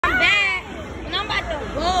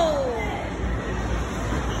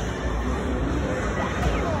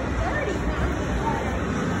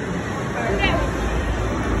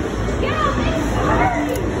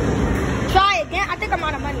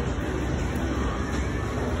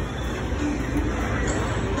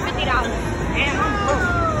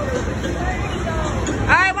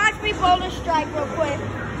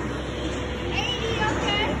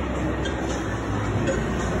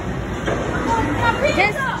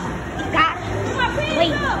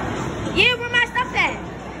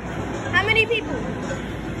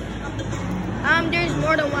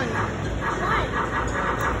more than one.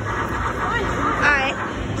 Alright.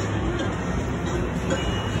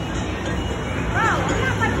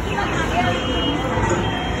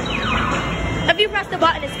 If you press the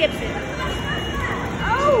button, it skips it.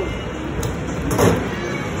 Oh!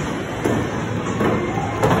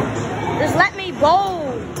 Just let me bowl.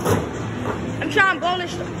 I'm trying to bowl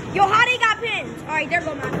this. Yo, how they got pins? Alright, there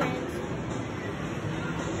go my pins.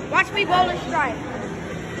 Watch me bowl this strike.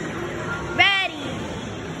 Ready.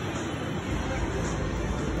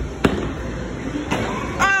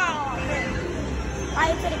 Oh, yeah.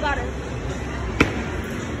 I hit the gutter.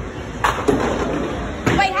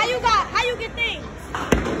 Wait, how you get things?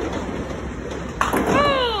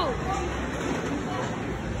 Ooh!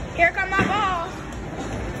 Here come my ball.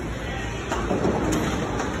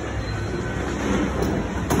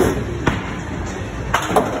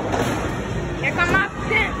 Here come my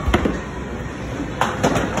pin.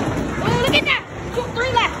 Oh, look at that.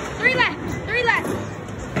 3 left. 3 left. 3 left.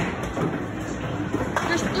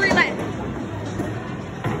 There's 3 left.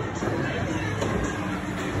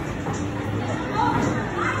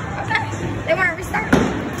 Okay. They want to restart.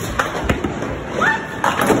 What?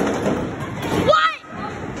 What?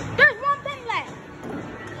 There's 1 pin left.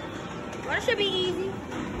 Well, it should be easy.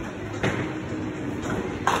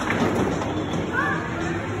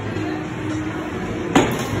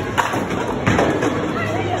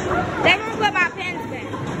 They won't put my pins back.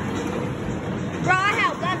 Bro, I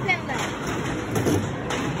have 1 pin left.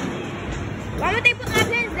 Why would they put my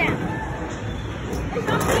pins down? It's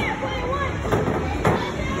up here, put it once.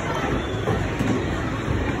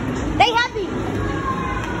 They happy.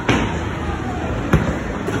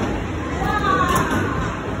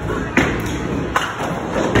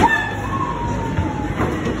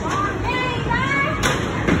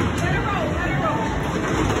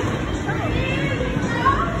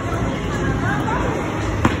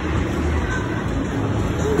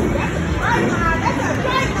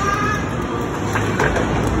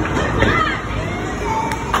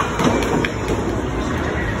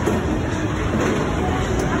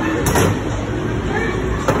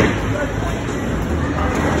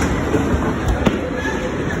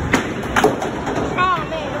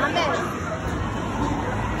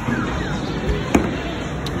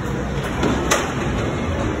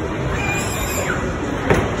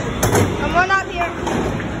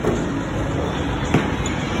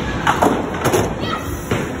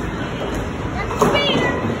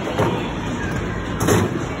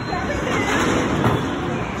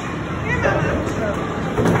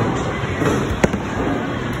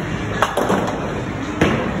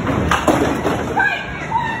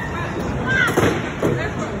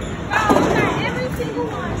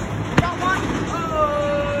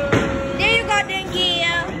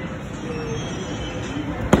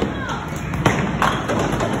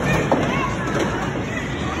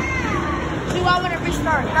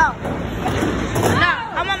 Restart. No. No.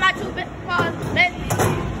 I want my 2 bit pause.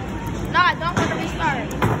 No, I don't want to restart.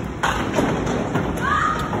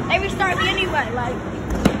 They restart me anyway. Like,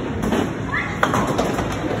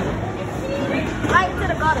 right to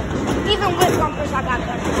the gutter. Even with bumpers, I got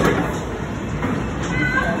gutter.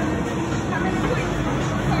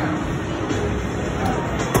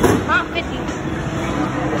 Not 50.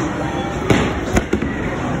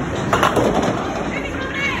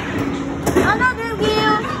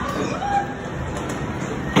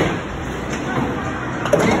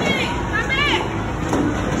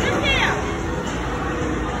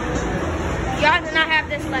 Y'all do not have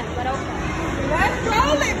this left, but okay. Let's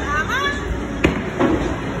roll it, mama.